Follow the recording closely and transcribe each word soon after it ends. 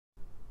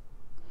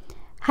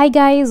Hi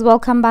guys,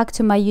 welcome back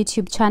to my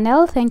YouTube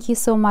channel. Thank you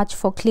so much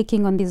for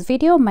clicking on this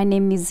video. My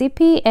name is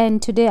Zippy and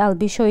today I'll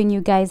be showing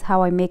you guys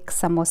how I make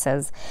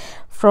samosas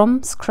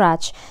from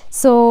scratch.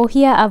 So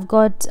here I've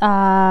got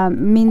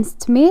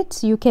minced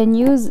meat. You can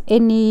use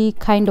any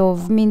kind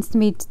of minced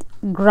meat,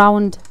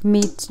 ground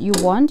meat you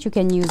want. You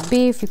can use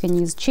beef, you can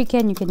use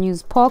chicken, you can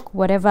use pork,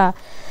 whatever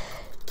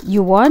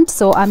you want.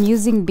 So I'm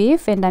using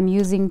beef and I'm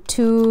using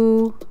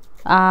two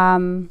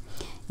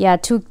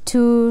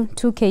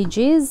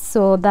kgs,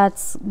 so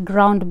that's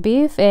ground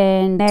beef.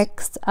 And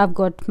next I've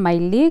got my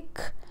leek,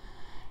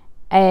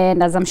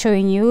 and as I'm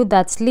showing you,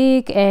 that's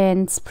leek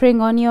and spring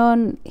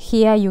onion.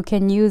 Here you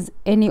can use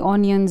any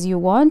onions you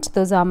want.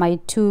 Those are my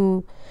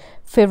two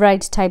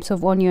favorite types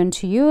of onion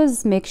to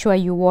use. Make sure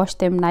you wash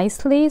them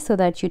nicely so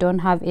that you don't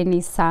have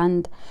any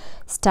sand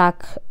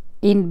stuck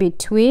in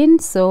between.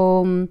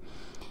 So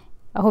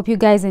I hope you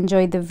guys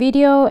enjoyed the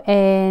video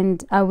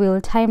and I will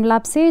time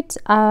lapse it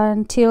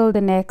until the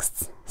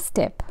next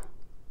step.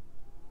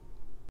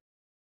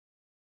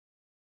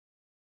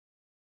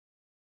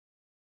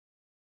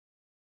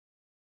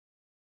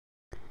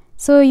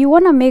 So you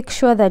want to make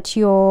sure that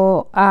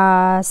your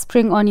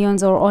spring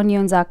onions or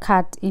onions are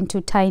cut into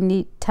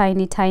tiny.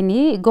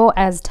 Go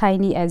as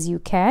tiny as you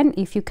can.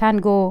 If you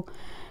can't go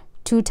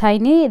too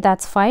tiny,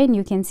 that's fine.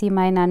 You can see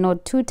mine are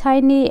not too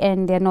tiny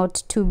and they're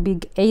not too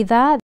big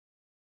either.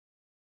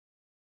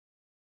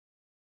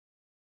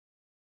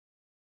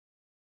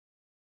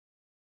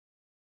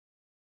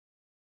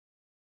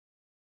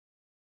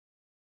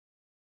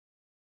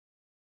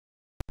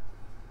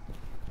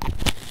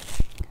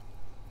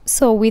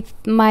 So with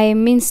my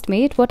minced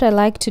meat, what I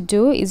like to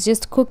do is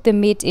just cook the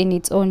meat in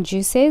its own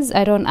juices.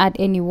 I don't add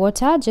any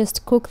water,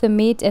 just cook the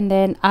meat and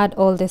then add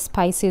all the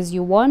spices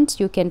you want.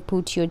 You can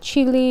put your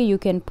chili, you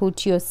can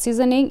put your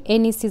seasoning,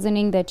 any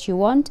seasoning that you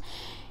want.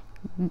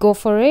 Go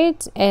for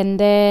it, and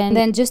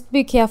then just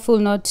be careful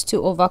not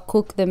to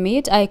overcook the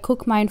meat. I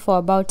cook mine for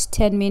about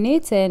 10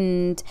 minutes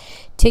and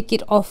take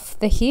it off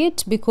the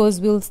heat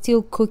because we'll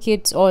still cook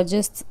it, or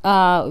just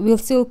we'll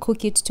still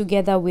cook it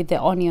together with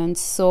the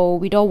onions, so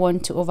we don't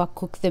want to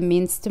overcook the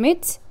minced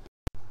meat.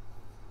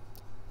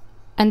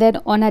 And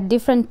then on a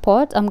different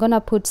pot I'm gonna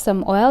put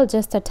some oil,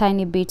 just a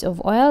tiny bit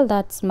of oil.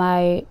 That's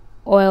my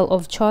oil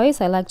of choice.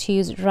 I like to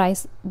use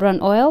rice bran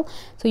oil.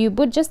 So you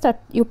put just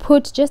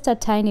a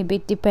tiny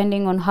bit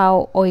depending on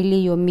how oily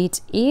your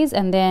meat is,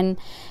 and then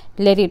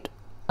let it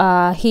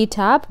heat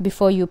up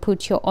before you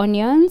put your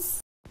onions.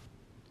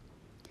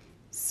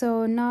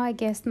 So now I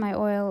guess my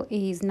oil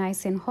is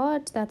nice and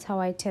hot. That's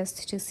how I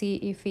test to see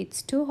if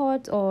it's too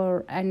hot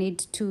or I need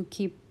to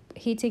keep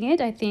heating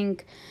it. I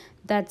think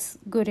that's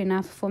good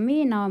enough for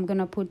me. Now I'm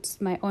gonna put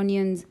my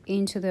onions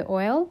into the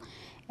oil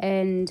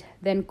and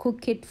then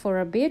cook it for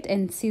a bit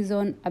and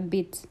season a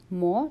bit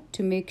more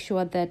to make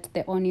sure that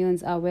the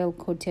onions are well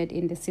coated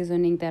in the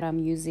seasoning that I'm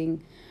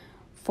using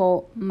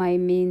for my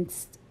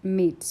minced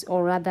meat,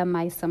 or rather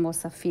my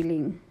samosa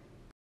filling.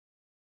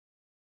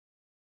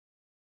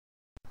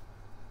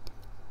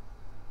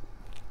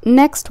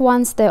 Next,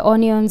 once the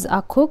onions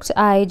are cooked,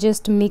 I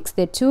just mix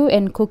the two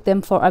and cook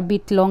them for a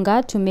bit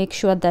longer to make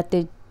sure that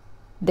the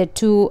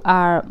two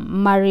are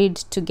married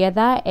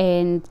together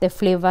and the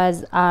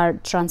flavors are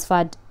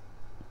transferred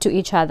to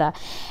each other.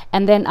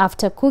 And then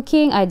after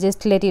cooking, I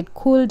just let it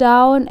cool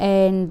down,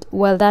 and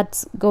while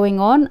that's going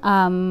on,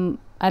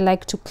 I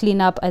like to clean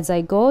up as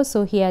I go.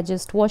 So here,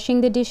 just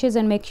washing the dishes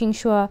and making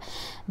sure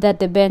that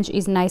the bench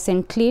is nice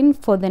and clean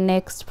for the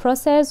next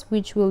process,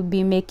 which will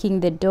be making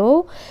the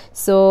dough.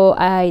 So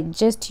I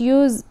just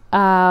use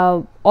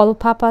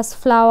all-purpose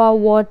flour,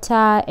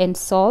 water and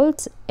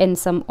salt and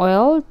some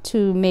oil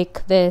to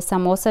make the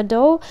samosa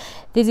dough.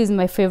 This is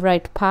my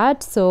favorite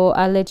part, so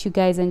I'll let you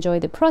guys enjoy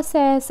the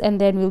process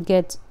and then we'll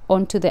get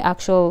on to the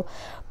actual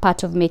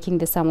part of making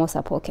the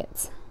samosa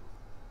pockets.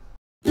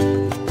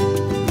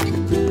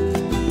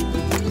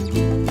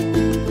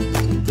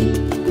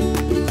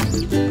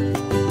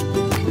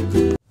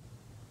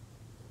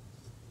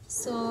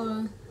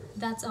 So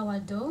that's our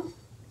dough.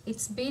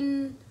 It's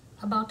been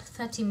about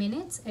 30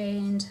 minutes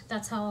and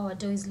that's how our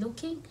dough is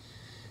looking.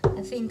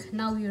 I think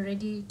now we're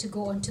ready to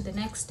go on to the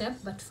next step,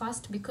 but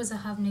first, because I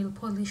have nail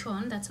polish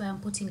on, that's why I'm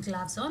putting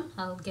gloves on.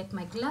 I'll get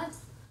my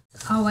gloves.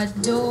 Our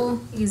dough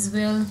is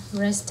well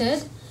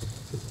rested.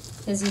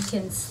 As you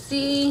can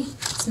see,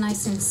 it's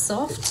nice and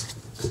soft.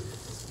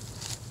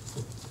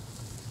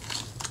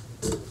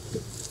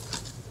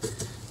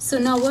 So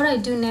now what I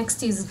do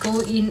next is go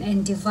in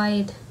and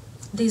divide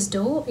this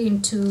dough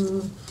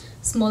into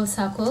small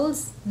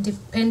circles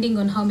depending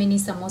on how many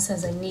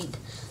samosas I need.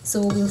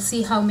 So we'll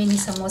see how many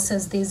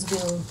samosas this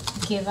will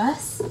give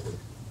us,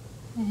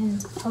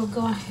 and I'll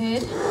go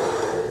ahead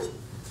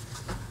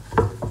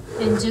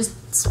and just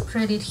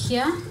spread it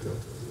here.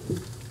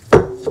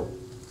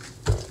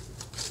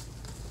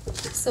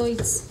 So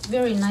it's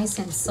very nice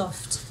and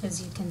soft,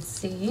 as you can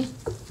see.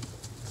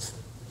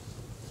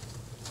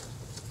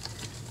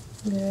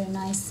 Very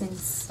nice and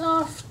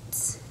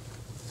soft.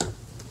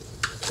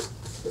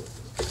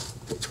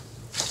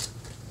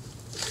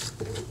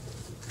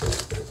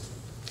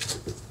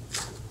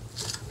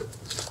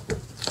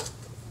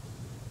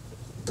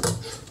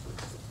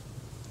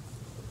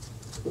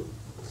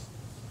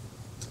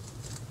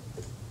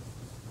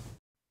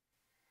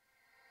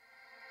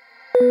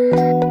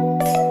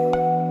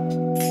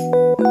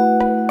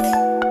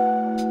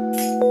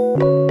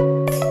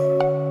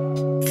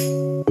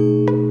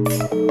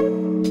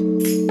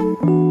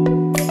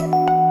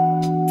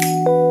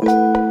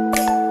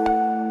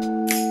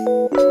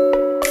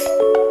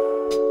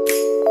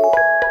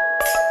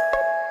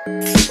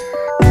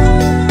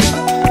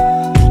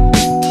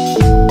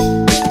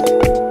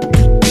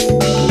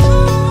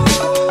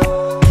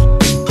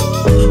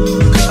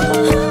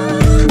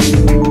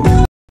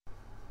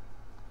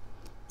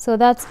 So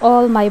that's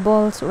all my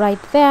balls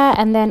right there.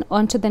 And then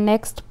on to the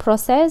next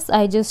process.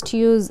 I just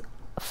use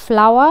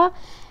flour,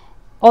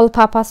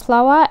 all-purpose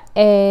flour,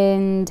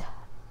 and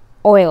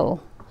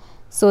oil.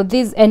 So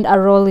this, and a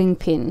rolling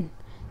pin.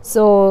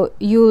 So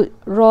you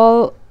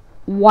roll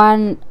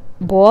one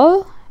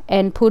ball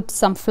and put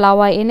some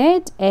flour in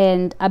it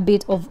and a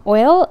bit of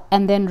oil,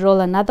 and then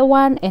roll another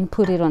one and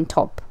put it on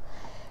top.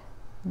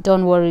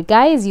 Don't worry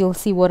guys, you'll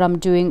see what I'm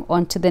doing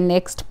on to the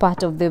next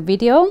part of the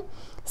video,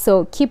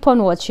 so keep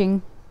on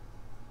watching.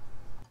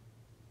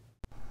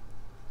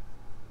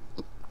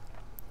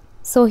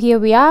 So here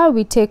we are,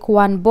 we take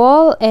one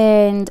ball,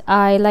 and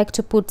I like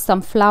to put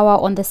some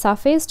flour on the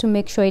surface to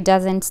make sure it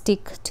doesn't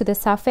stick to the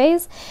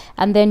surface,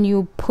 and then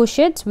you push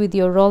it with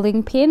your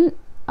rolling pin.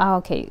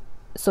 Okay,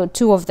 so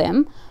 2 of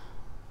them.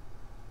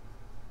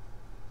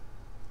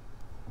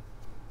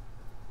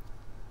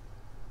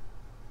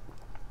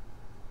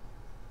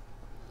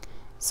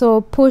 So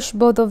push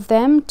both of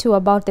them to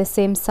about the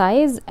same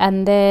size,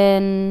 and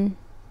then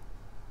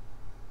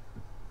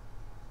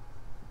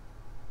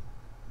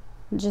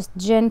just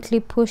gently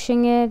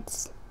pushing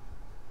it.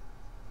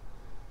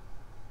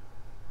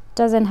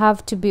 Doesn't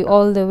have to be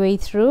all the way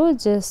through,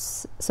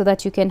 just so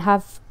that you can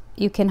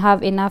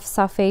have enough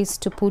surface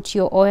to put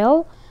your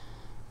oil.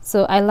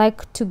 So I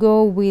like to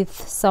go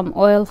with some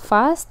oil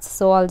first,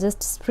 so I'll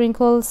just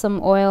sprinkle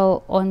some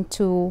oil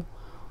onto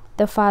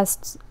the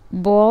first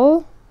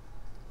bowl,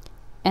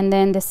 and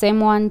then the same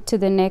one to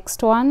the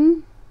next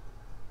one,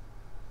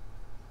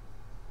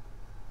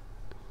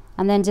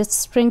 and then just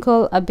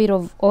sprinkle a bit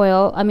of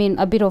oil,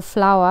 a bit of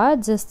flour,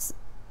 just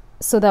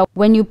so that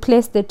when you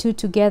place the 2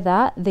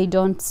 together they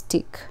don't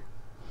stick.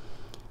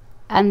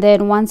 And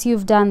then once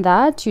you've done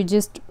that, you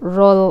just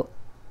roll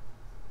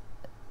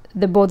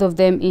the both of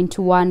them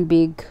into one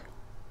big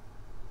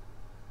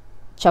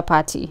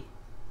chapati.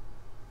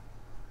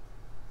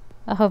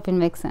 I hope it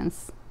makes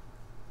sense.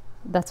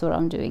 That's what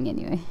I'm doing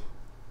anyway.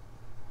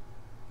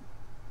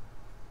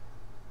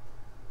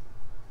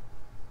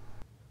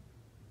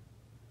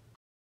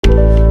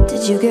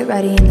 Did you get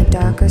ready in the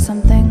dark or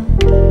something?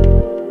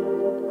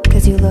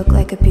 'Cause you look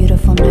like a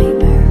beautiful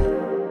nightmare.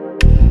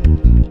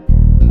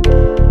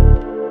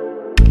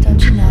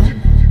 Don't you know?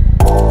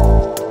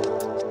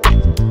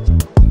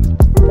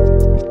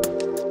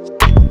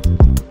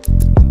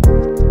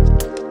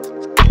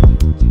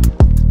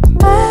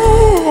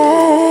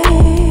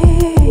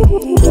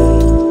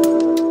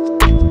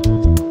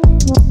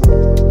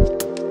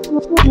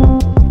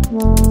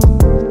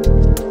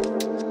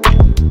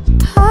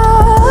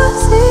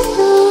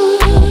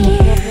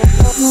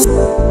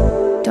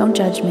 Don't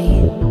judge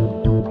me.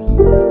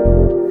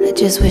 I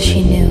just wish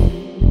he knew.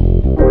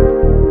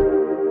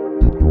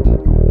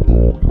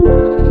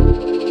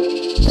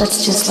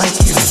 That's just like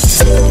you.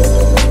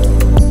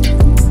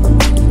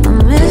 I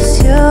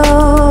miss you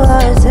all the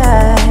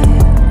time.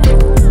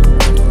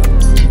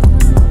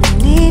 I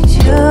need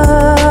you.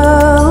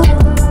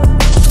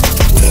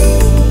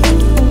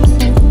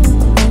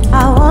 I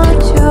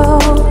want you.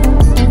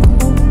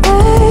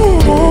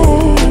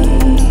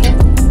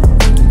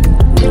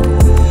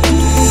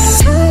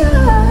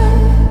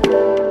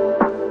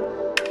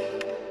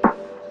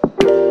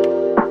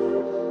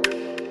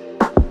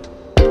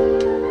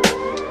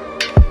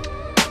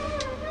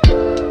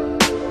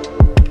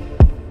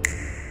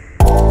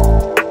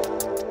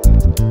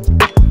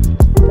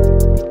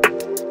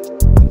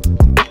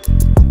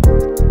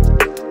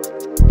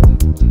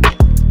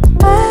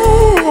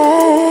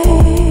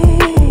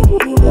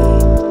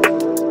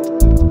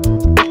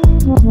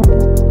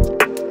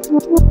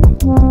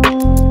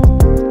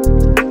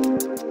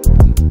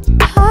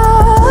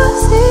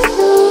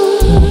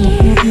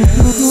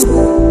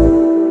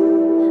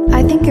 I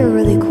think you're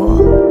really cool.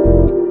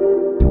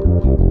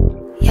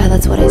 Yeah,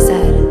 that's what I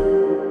said.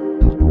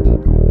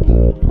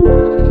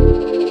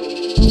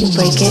 You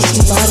break it,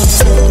 you bought it.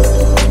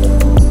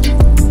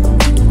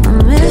 I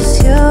miss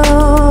you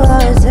all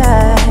the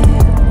time.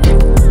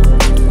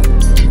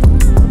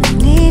 I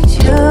need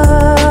you.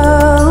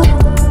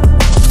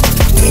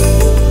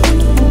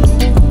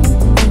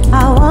 I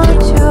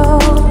want you.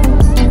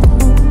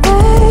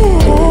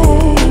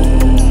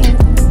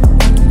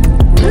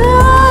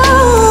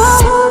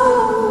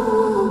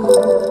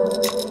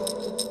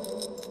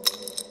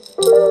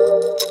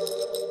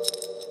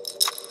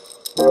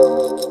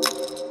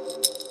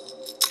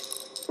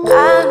 I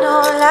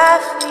know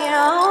life ain't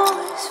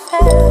always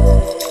fair.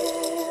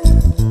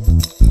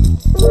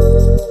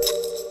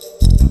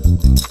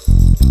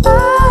 I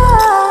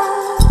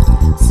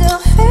still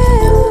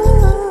feel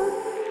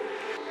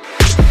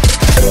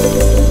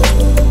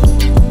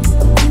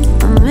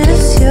I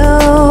miss you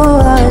all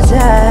the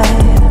time.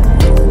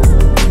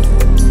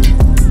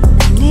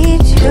 I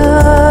need you.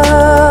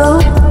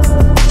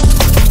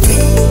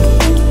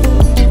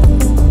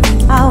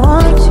 I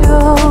want you.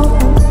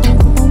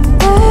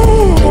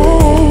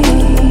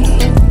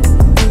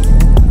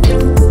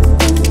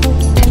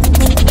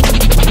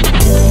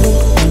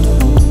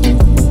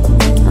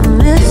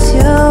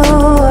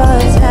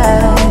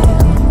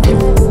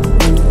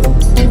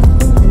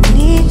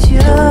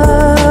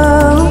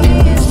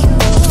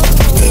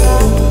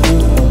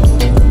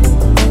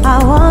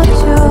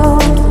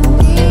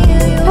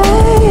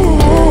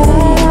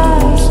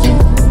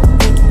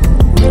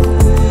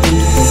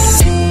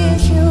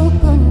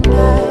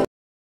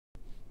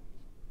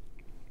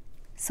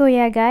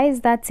 yeah guys,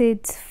 that's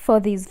it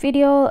for this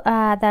video.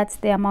 That's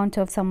the amount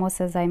of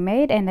samosas I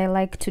made, and I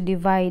like to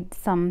divide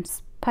some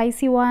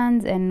spicy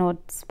ones and not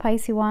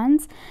spicy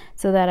ones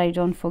so that I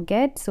don't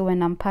forget. So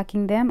when I'm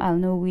packing them, I'll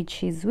know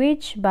which is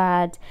which.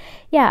 But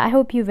yeah, I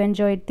hope you've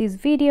enjoyed this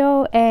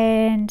video,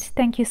 and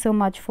thank you so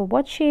much for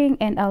watching,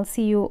 and I'll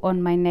see you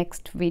on my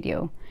next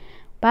video.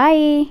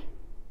 Bye.